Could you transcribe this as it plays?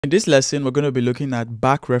In this lesson, we're going to be looking at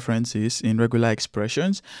back references in regular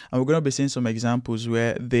expressions, and we're going to be seeing some examples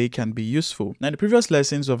where they can be useful. Now, in the previous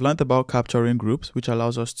lessons, we've learned about capturing groups, which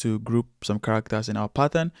allows us to group some characters in our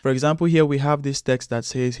pattern. For example, here we have this text that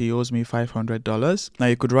says he owes me $500. Now,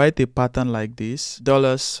 you could write a pattern like this,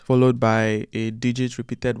 dollars followed by a digit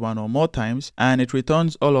repeated one or more times, and it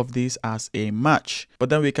returns all of these as a match. But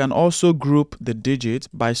then we can also group the digit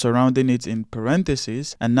by surrounding it in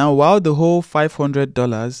parentheses, and now while the whole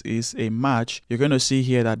 $500 is a match, you're going to see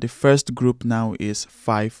here that the first group now is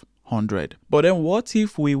 500. But then what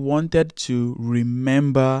if we wanted to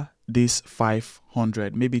remember this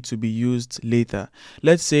 500, maybe to be used later?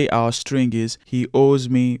 Let's say our string is he owes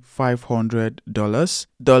me $500,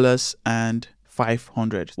 dollars and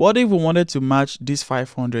 500. What if we wanted to match this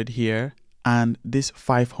 500 here and this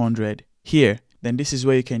 500 here? Then this is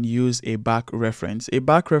where you can use a back reference. A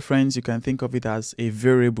back reference, you can think of it as a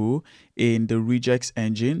variable in the Regex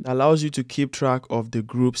engine that allows you to keep track of the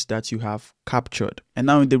groups that you have captured. And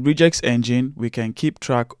now in the Regex engine, we can keep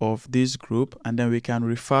track of this group and then we can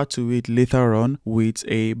refer to it later on with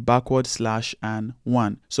a backward slash and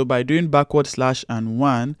 1. So by doing backward slash and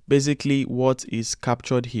 1, basically what is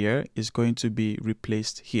captured here is going to be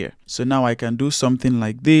replaced here. So now I can do something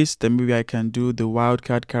like this. Then maybe I can do the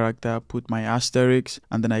wildcard character, put my asterisk,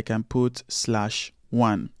 and then I can put slash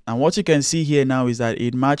 1. And what you can see here now is that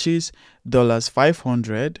it matches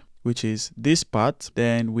 $500, which is this part.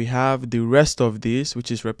 Then we have the rest of this,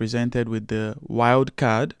 which is represented with the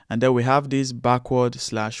wildcard. And then we have this backward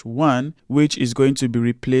slash 1, which is going to be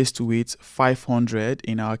replaced with 500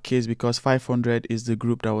 in our case, because 500 is the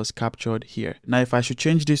group that was captured here. Now, if I should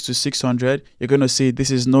change this to 600, you're going to see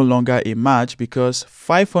this is no longer a match because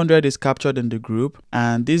 500 is captured in the group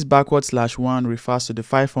and this backward slash 1 refers to the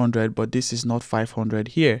 500, but this is not 500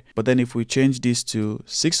 here. But then if we change this to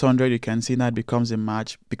 600, you can see that it becomes a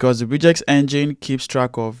match because the Regex engine keeps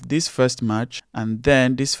track of this first match, and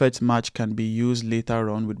then this first match can be used later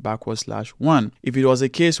on with backward slash 1. If it was a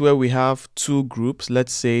case where we have two groups,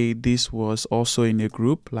 let's say this was also in a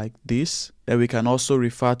group like this, then we can also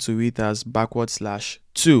refer to it as backward slash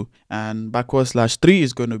 2, and backward slash 3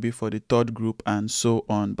 is going to be for the third group and so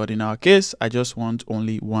on. But in our case, I just want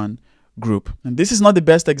only one group. And this is not the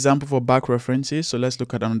best example for back references, so let's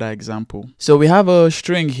look at another example. So we have a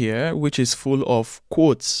string here which is full of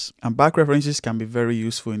quotes, and back references can be very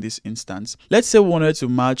useful in this instance. Let's say we wanted to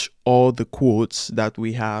match all the quotes that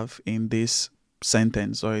we have in this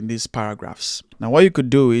sentence or in these paragraphs. Now what you could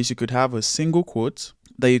do is you could have a single quote,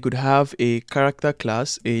 that you could have a character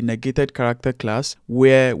class, a negated character class,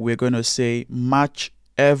 where we're going to say match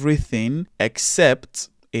everything except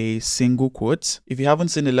a single quote. If you haven't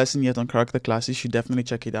seen the lesson yet on character classes, you should definitely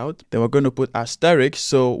check it out. Then we're going to put asterisk,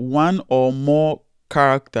 so one or more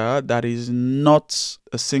character that is not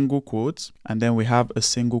a single quote, and then we have a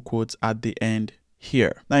single quote at the end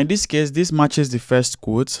here. Now in this case, this matches the first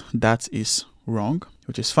quote. That is wrong,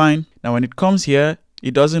 which is fine. Now when it comes here,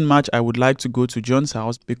 it doesn't match I would like to go to John's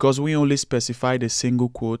house because we only specified a single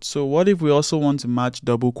quote. So what if we also want to match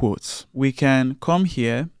double quotes? We can come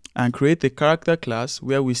here and create a character class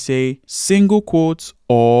where we say single quotes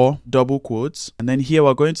or double quotes, and then here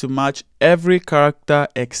we're going to match every character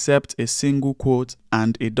except a single quote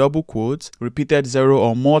and a double quote repeated 0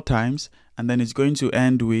 or more times, and then it's going to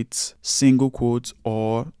end with single quotes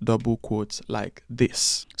or double quotes like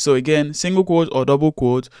this. So again, single quote or double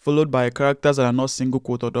quote followed by characters that are not single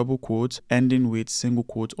quote or double quotes ending with single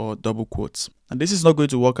quote or double quotes. And this is not going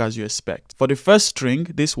to work as you expect. For the first string,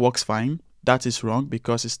 this works fine. That is wrong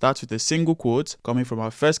because it starts with a single quote coming from our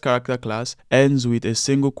first character class, ends with a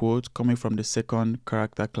single quote coming from the second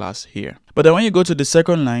character class here. But then when you go to the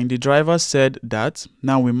second line, the driver said that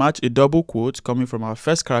now we match a double quote coming from our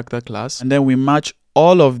first character class, and then we match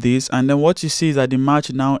all of these, and then what you see is that the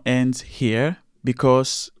match now ends here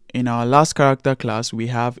because in our last character class, we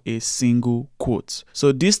have a single quote.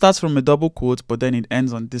 So this starts from a double quote, but then it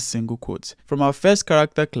ends on this single quote. From our first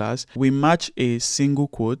character class, we match a single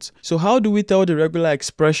quote. So how do we tell the regular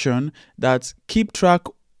expression that keep track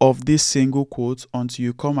of this single quote until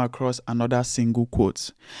you come across another single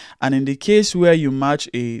quote? And in the case where you match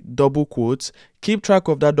a double quote, keep track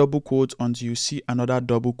of that double quote until you see another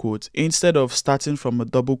double quote instead of starting from a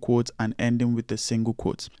double quote and ending with a single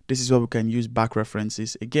quote. This is where we can use back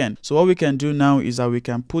references again. So what we can do now is that we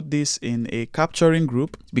can put this in a capturing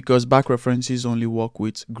group because back references only work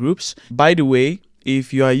with groups. By the way,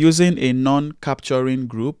 if you are using a non-capturing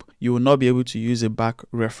group, you will not be able to use a back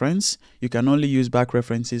reference. You can only use back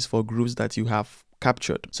references for groups that you have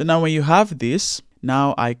captured. So now when you have this,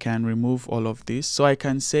 now I can remove all of this. So I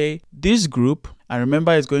can say this group And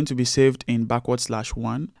remember, it's going to be saved in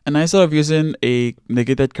 /1. And instead of using a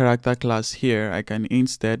negated character class here, I can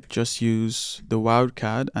instead just use the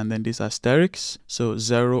wildcard and then this asterisk. So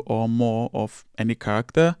 0 or more of any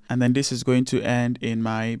character. And then this is going to end in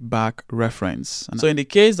my back reference. And so in the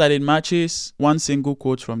case that it matches one single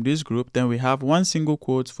quote from this group, then we have one single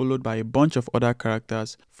quote followed by a bunch of other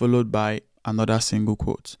characters followed by another single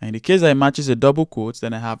quote. And in the case that it matches a double quote,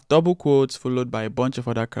 then I have double quotes followed by a bunch of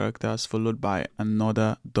other characters followed by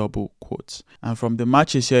another double quote. And from the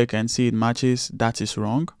matches here, you can see it matches that is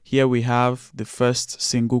wrong. Here we have the first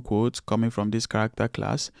single quote coming from this character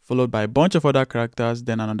class followed by a bunch of other characters,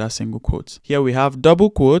 then another single quote. Here we have double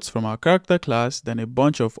quotes from our character class, then a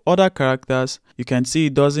bunch of other characters. You can see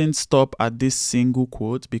it doesn't stop at this single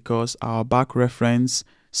quote because our back reference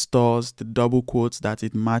stores the double quotes that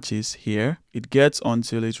it matches here. It gets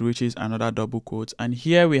until it reaches another double quote. And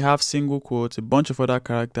here we have single quotes, a bunch of other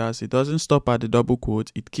characters. It doesn't stop at the double quote.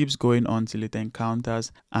 It keeps going until it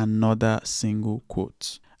encounters another single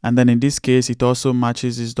quote. And then in this case, it also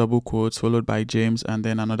matches this double quotes followed by James and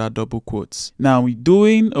then another double quotes. Now,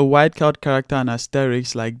 doing a wildcard character and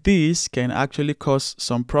asterisk like this can actually cause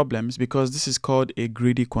some problems because this is called a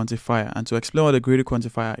greedy quantifier. And to explain what a greedy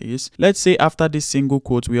quantifier is, let's say after this single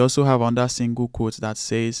quote, we also have another single quote that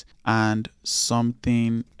says and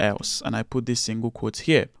something else. And I put this single quote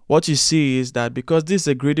here. What you see is that because this is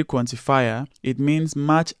a greedy quantifier, it means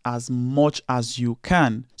match as much as you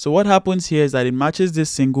can. So what happens here is that it matches this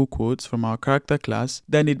single quote from our character class,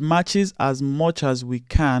 then it matches as much as we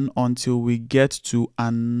can until we get to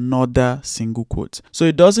another single quote. So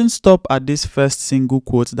it doesn't stop at this first single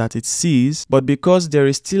quote that it sees, but because there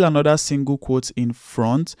is still another single quote in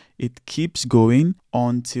front, it keeps going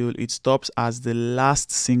until it stops as the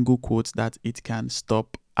last single quote that it can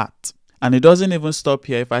stop at. And it doesn't even stop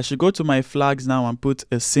here. If I should go to my flags now and put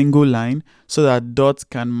a single line so that dots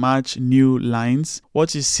can match new lines,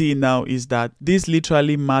 what you see now is that this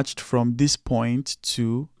literally matched from this point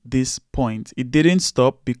to this point. It didn't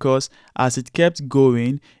stop because as it kept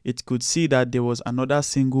going, it could see that there was another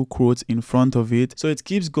single quote in front of it. So it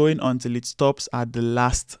keeps going until it stops at the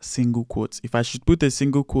last single quote. If I should put a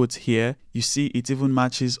single quote here, you see it even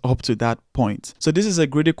matches up to that point. So this is a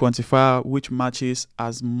greedy quantifier which matches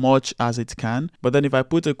as much as it can. But then if I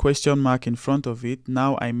put a question mark in front of it,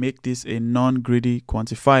 now I make this a non-greedy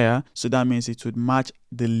quantifier. So that means it would match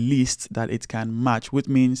the least that it can match, which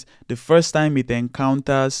means the first time it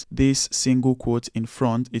encounters this single quote in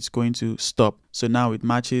front, it's going to stop. So now it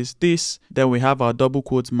matches this. Then we have our double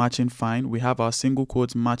quotes matching fine. We have our single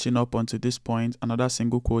quotes matching up onto this point, another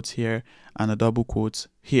single quote here and a double quote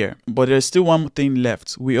here. But there's still one thing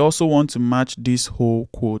left. We also want to match this whole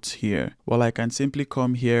quote here. Well, I can simply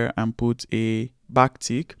come here and put a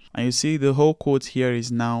backtick and you see the whole quote here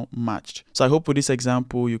is now matched. So I hope with this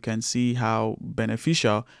example you can see how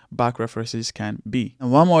beneficial back references can be.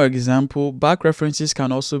 And one more example, back references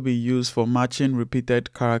can also be used for matching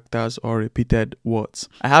repeated characters or repeated words.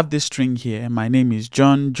 I have this string here. My name is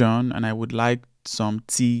John and I would like some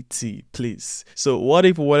TT, please. So what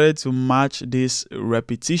if we wanted to match these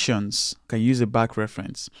repetitions? I can use a back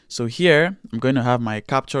reference. So here I'm going to have my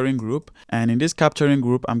capturing group, and in this capturing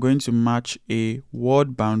group I'm going to match a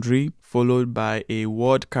word boundary followed by a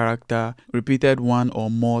word character repeated one or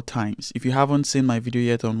more times. If you haven't seen my video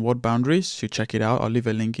yet on word boundaries, you should check it out. I'll leave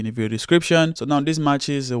a link in the video description. So now this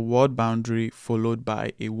matches a word boundary followed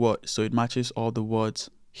by a word. So it matches all the words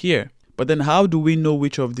here. But then how do we know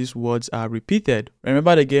which of these words are repeated?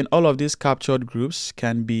 Remember again, all of these captured groups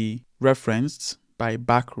can be referenced by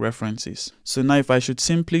back references. So now if I should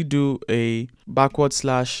simply do a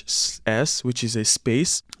 /s, which is a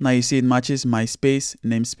space, now you see it matches my space,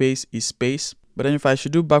 namespace is space. But then if I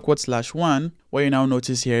should do /1, what you now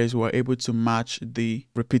notice here is we're able to match the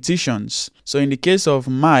repetitions. So in the case of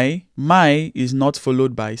my is not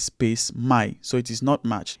followed by space my, so it is not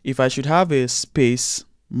matched. If I should have a space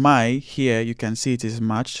my here, you can see it is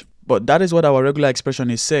matched. But that is what our regular expression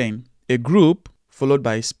is saying. A group followed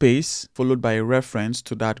by a space followed by a reference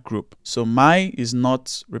to that group. So my is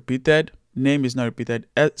not repeated, name is not repeated,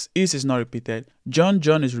 is not repeated,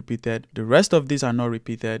 John is repeated, the rest of these are not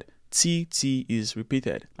repeated, TT is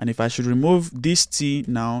repeated. And if I should remove this T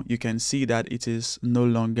now, you can see that it is no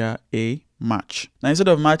longer a match. Now instead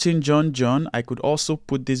of matching John, I could also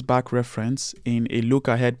put this back reference in a look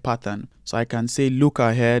ahead pattern. So I can say look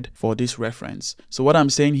ahead for this reference. So what I'm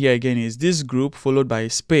saying here again is this group followed by a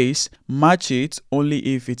space, match it only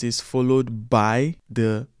if it is followed by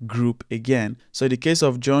the group again. So in the case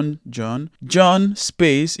of John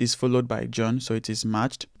space is followed by John, so it is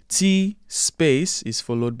matched. T space is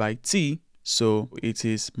followed by T, so it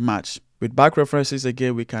is matched. With back references,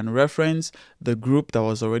 again, we can reference the group that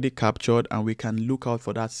was already captured and we can look out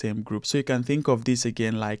for that same group. So you can think of this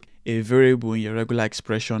again like a variable in your regular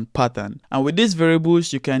expression pattern. And with these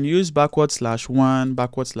variables, you can use /1, /2,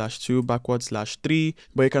 /3,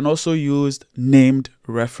 but you can also use named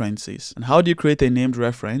references. And how do you create a named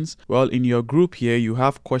reference? Well, in your group here, you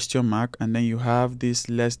have question mark, and then you have this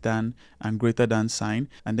less than and greater than sign,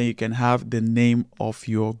 and then you can have the name of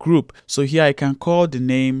your group. So here I can call the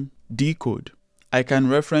name Deeecode. I can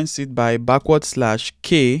reference it by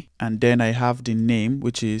 /k, and then I have the name,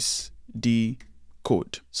 which is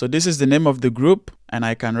Deeecode. So this is the name of the group, and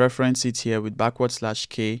I can reference it here with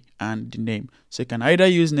 /k and the name. So you can either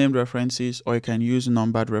use named references or you can use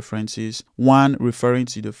numbered references. 1 referring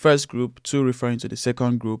to the first group, 2 referring to the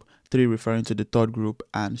second group, 3 referring to the third group,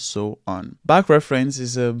 and so on. Back reference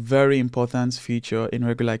is a very important feature in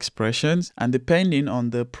regular expressions, and depending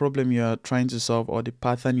on the problem you're trying to solve or the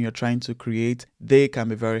pattern you're trying to create, they can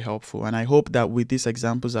be very helpful. And I hope that with these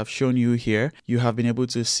examples I've shown you here, you have been able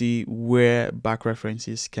to see where back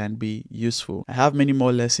references can be useful. I have many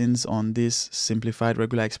more lessons on this simplified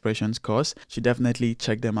regular expressions course. You should definitely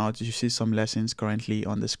check them out. You see some lessons currently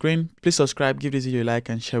on the screen. Please subscribe, give this video a like,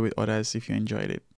 and share with others if you enjoyed it.